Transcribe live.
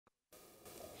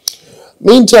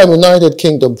Meantime, United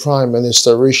Kingdom Prime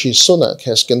Minister Rishi Sunak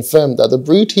has confirmed that the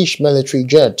British military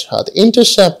jet had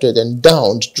intercepted and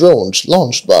downed drones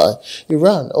launched by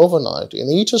Iran overnight in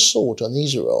its assault on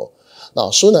Israel. Now,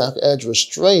 Sunak urged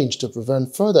restraint to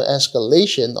prevent further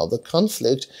escalation of the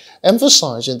conflict,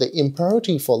 emphasizing the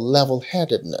imperative for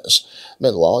level-headedness.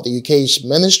 Meanwhile, the UK's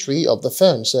Ministry of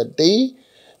Defence said they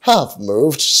have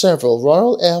moved several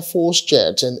Royal Air Force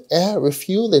jets and air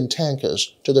refueling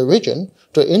tankers to the region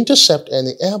to intercept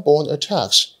any airborne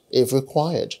attacks if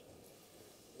required.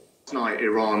 Last night,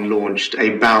 Iran launched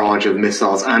a barrage of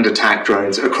missiles and attack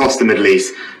drones across the Middle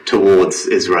East towards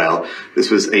Israel.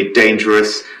 This was a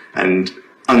dangerous and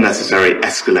unnecessary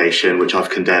escalation, which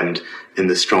I've condemned in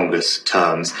the strongest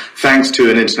terms. Thanks to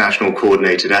an international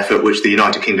coordinated effort which the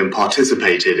United Kingdom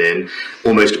participated in,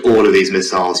 almost all of these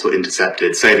missiles were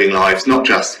intercepted, saving lives not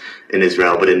just in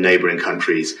Israel but in neighbouring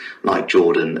countries like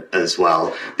Jordan as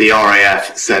well. The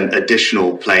RAF sent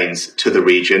additional planes to the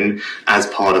region as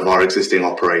part of our existing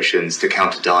operations to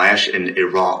counter Daesh in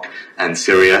Iraq and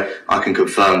Syria. I can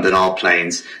confirm that our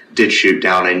planes did shoot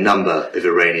down a number of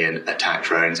Iranian attack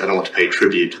drones, and I want to pay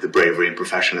tribute to the bravery and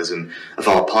professionalism of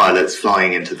our pilots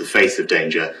flying into the face of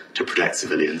danger to protect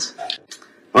civilians.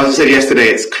 As I said yesterday,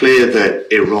 it's clear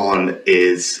that Iran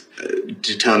is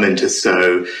determined to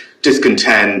sow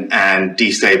discontent and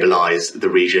destabilize the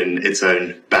region, its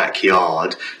own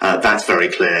backyard. That's very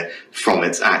clear from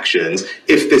its actions.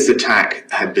 If this attack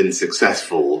had been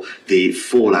successful, the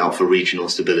fallout for regional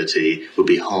stability would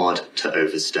be hard to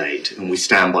overstate. And we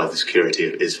stand by the security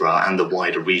of Israel and the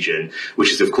wider region,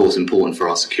 which is of course important for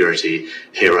our security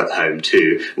here at home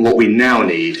too. And what we now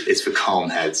need is for calm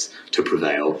heads to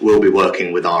prevail. We'll be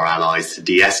working with our allies to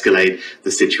de-escalate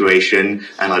the situation,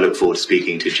 and I look forward to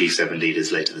speaking to G7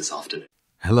 leaders later this afternoon.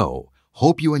 Hello,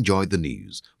 hope you enjoyed the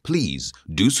news. Please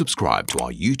do subscribe to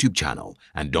our YouTube channel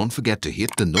and don't forget to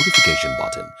hit the notification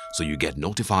button so you get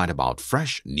notified about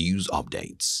fresh news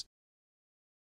updates.